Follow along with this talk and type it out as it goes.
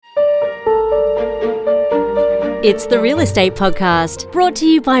It's the Real Estate Podcast, brought to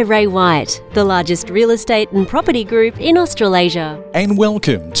you by Ray White, the largest real estate and property group in Australasia. And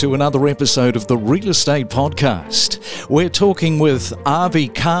welcome to another episode of the Real Estate Podcast. We're talking with Avi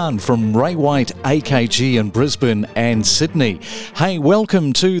Khan from Ray White AKG in Brisbane and Sydney. Hey,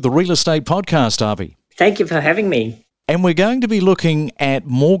 welcome to the Real Estate Podcast, Avi. Thank you for having me. And we're going to be looking at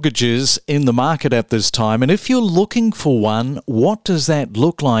mortgages in the market at this time. And if you're looking for one, what does that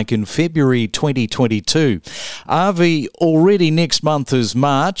look like in February 2022? Avi, already next month is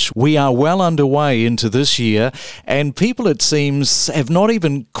March. We are well underway into this year. And people, it seems, have not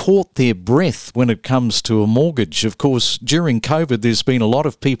even caught their breath when it comes to a mortgage. Of course, during COVID, there's been a lot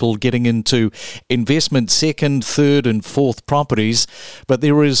of people getting into investment second, third and fourth properties. But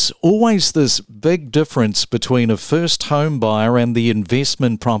there is always this big difference between a first home buyer and the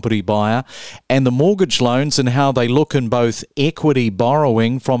investment property buyer, and the mortgage loans and how they look in both equity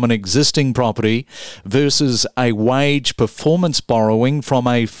borrowing from an existing property versus a wage performance borrowing from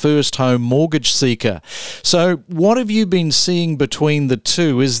a first home mortgage seeker. So what have you been seeing between the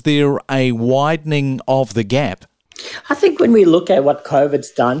two? Is there a widening of the gap? I think when we look at what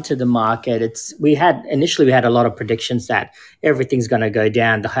COVID's done to the market, we had a lot of predictions that everything's going to go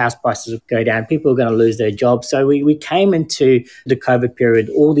down, the house prices will go down, people are going to lose their jobs. So we came into the COVID period,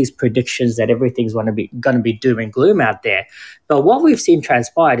 all these predictions that everything's going to be doom and gloom out there. But what we've seen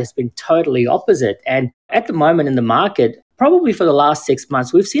transpired has been totally opposite. And at the moment in the market, probably for the last 6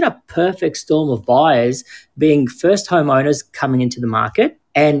 months, we've seen a perfect storm of buyers being first homeowners coming into the market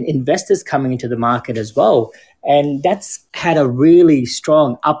and investors coming into the market as well. And that's had a really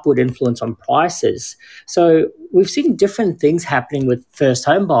strong upward influence on prices. So we've seen different things happening with first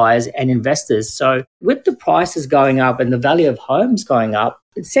home buyers and investors. So with the prices going up and the value of homes going up,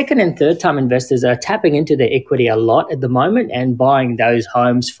 second and third time investors are tapping into their equity a lot at the moment and buying those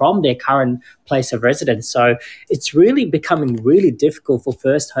homes from their current place of residence. So it's really becoming really difficult for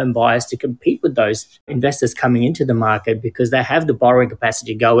first home buyers to compete with those investors coming into the market because they have the borrowing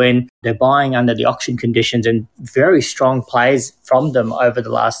capacity to go in. They're buying under the auction conditions and very strong plays from them over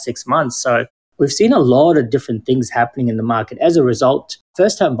the last 6 months. So we've seen a lot of different things happening in the market. As a result,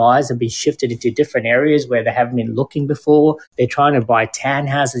 first-home buyers have been shifted into different areas where they haven't been looking before. They're trying to buy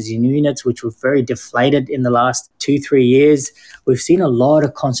townhouses and units, which were very deflated in the last 2-3 years. We've seen a lot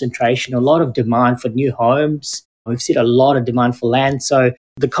of concentration, a lot of demand for new homes. We've seen a lot of demand for land. So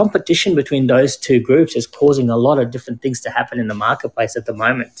the competition between those two groups is causing a lot of different things to happen in the marketplace at the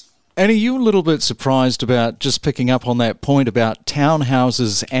moment. And are you a little bit surprised about, just picking up on that point about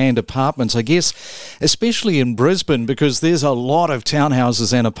townhouses and apartments, I guess, especially in Brisbane, because there's a lot of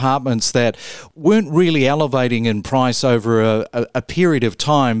townhouses and apartments that weren't really elevating in price over a period of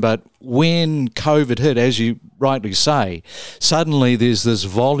time, but when COVID hit, as you rightly say, suddenly there's this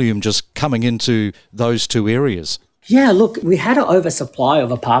volume just coming into those two areas. Yeah, look, we had an oversupply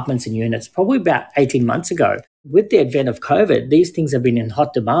of apartments and units probably about 18 months ago. With the advent of COVID, these things have been in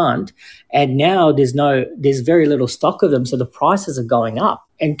hot demand, and now there's very little stock of them, so the prices are going up.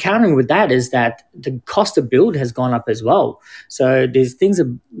 And countering with that is that the cost of build has gone up as well. So there's things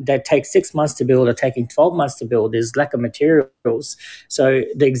that take 6 months to build are taking 12 months to build. There's lack of materials. So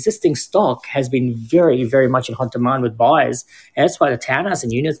the existing stock has been very, very much in hot demand with buyers, and that's why the townhouse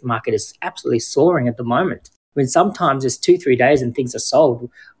and units market is absolutely soaring at the moment. I mean, sometimes it's 2-3 days and things are sold,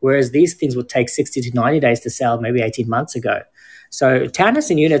 whereas these things would take 60 to 90 days to sell maybe 18 months ago. So townhouse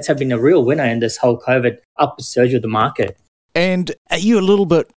and units have been a real winner in this whole COVID upward surge of the market. And are you a little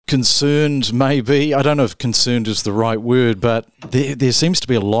bit concerned, maybe? I don't know if concerned is the right word, but there seems to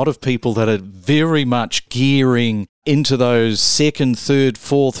be a lot of people that are very much gearing into those second, third,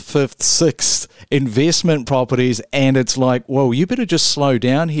 fourth, fifth, sixth investment properties. And it's like, whoa, you better just slow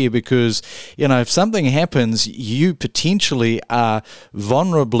down here because, if something happens, you potentially are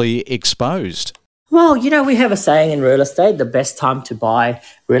vulnerably exposed. Well, we have a saying in real estate, the best time to buy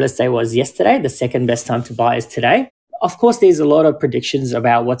real estate was yesterday. The second best time to buy is today. Of course, there's a lot of predictions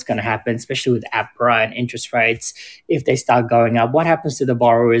about what's going to happen, especially with APRA and interest rates. If they start going up, what happens to the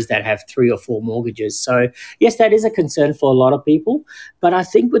borrowers that have 3 or 4 mortgages? So yes, that is a concern for a lot of people. But I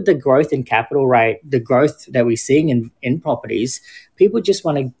think with the growth in capital rate, the growth that we're seeing in properties, people just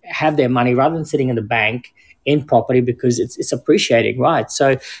want to have their money rather than sitting in the bank in property because it's appreciating, right?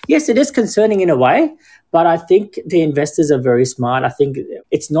 So yes, it is concerning in a way, but I think the investors are very smart. I think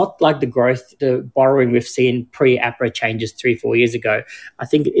it's not like the borrowing we've seen pre-APRA changes 3-4 years ago. I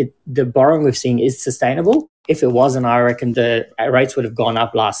think the borrowing we've seen is sustainable. If it wasn't, I reckon the rates would have gone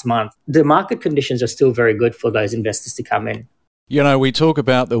up last month. The market conditions are still very good for those investors to come in. You know, we talk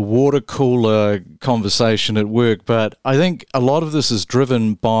about the water cooler conversation at work, but I think a lot of this is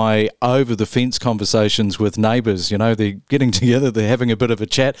driven by over-the-fence conversations with neighbours. You know, they're getting together, they're having a bit of a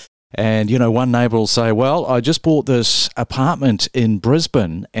chat, and, you know, one neighbour will say, well, I just bought this apartment in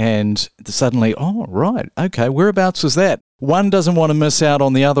Brisbane, and suddenly, oh, right, okay, whereabouts was that? One doesn't want to miss out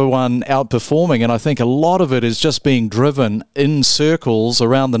on the other one outperforming, and I think a lot of it is just being driven in circles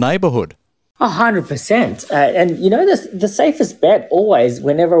around the neighbourhood. 100%. And, you know, the safest bet always,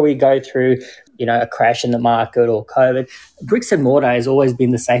 whenever we go through, you know, a crash in the market or COVID, bricks and mortar has always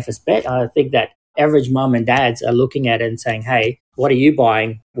been the safest bet. I think that average mum and dads are looking at it and saying, hey, what are you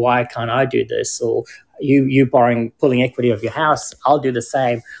buying? Why can't I do this? Or you borrowing, pulling equity of your house, I'll do the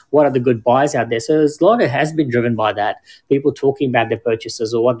same. What are the good buys out there? So there's a lot that has been driven by that. People talking about their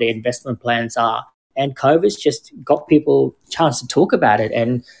purchases or what their investment plans are. And COVID's just got people a chance to talk about it.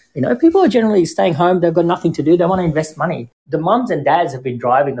 And, you know, people are generally staying home. They've got nothing to do. They want to invest money. The mums and dads have been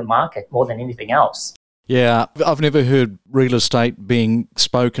driving the market more than anything else. Yeah, I've never heard real estate being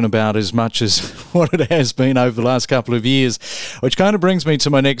spoken about as much as what it has been over the last couple of years, which kind of brings me to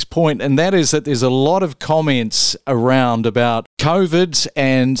my next point, and that is that there's a lot of comments around about COVID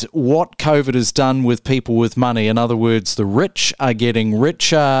and what COVID has done with people with money. In other words, the rich are getting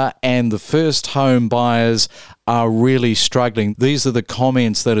richer and the first home buyers are really struggling. These are the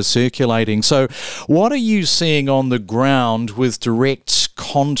comments that are circulating. So what are you seeing on the ground with direct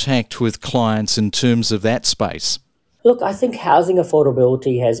contact with clients in terms of that space? Look, I think housing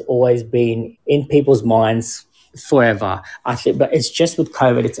affordability has always been in people's minds forever. I think, but it's just with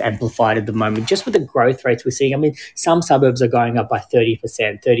COVID, it's amplified at the moment. Just with the growth rates we're seeing. I mean, some suburbs are going up by 30%,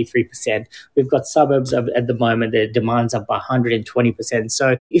 33%. We've got suburbs at the moment, the demand's up by 120%.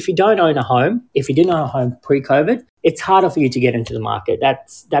 So if you don't own a home, if you didn't own a home pre-COVID, it's harder for you to get into the market.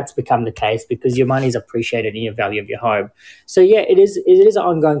 That's become the case because your money is appreciated in your value of your home. So yeah, it is an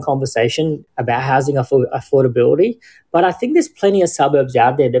ongoing conversation about housing affordability. But I think there's plenty of suburbs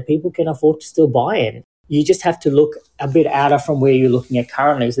out there that people can afford to still buy in. You just have to look a bit outer from where you're looking at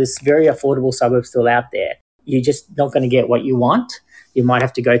currently. So there's very affordable suburbs still out there. You're just not going to get what you want. You might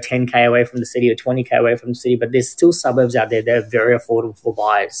have to go 10K away from the city or 20K away from the city, but there's still suburbs out there that are very affordable for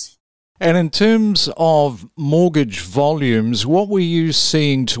buyers. And in terms of mortgage volumes, what were you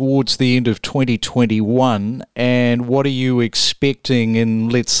seeing towards the end of 2021 and what are you expecting in,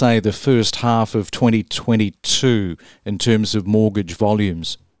 let's say, the first half of 2022 in terms of mortgage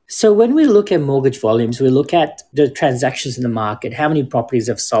volumes? So when we look at mortgage volumes, we look at the transactions in the market, how many properties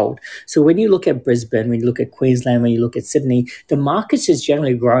have sold. So when you look at Brisbane, when you look at Queensland, when you look at Sydney, the market's just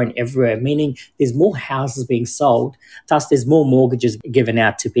generally growing everywhere, meaning there's more houses being sold, thus there's more mortgages given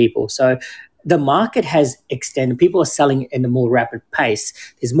out to people. So the market has extended. People are selling in a more rapid pace.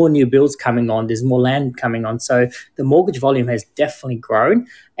 There's more new builds coming on. There's more land coming on. So the mortgage volume has definitely grown.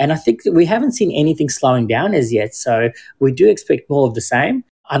 And I think that we haven't seen anything slowing down as yet. So we do expect more of the same,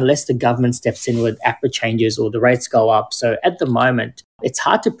 unless the government steps in with APRA changes or the rates go up. So at the moment, it's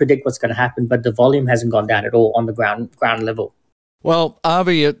hard to predict what's going to happen, but the volume hasn't gone down at all on the ground level. Well,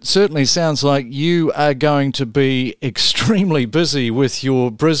 Avi, it certainly sounds like you are going to be extremely busy with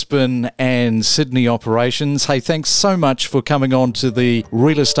your Brisbane and Sydney operations. Hey, thanks so much for coming on to the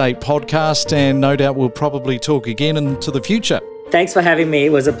Real Estate Podcast, and no doubt we'll probably talk again into the future. Thanks for having me.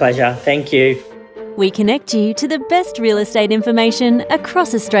 It was a pleasure. Thank you. We connect you to the best real estate information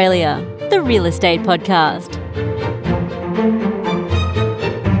across Australia. The Real Estate Podcast.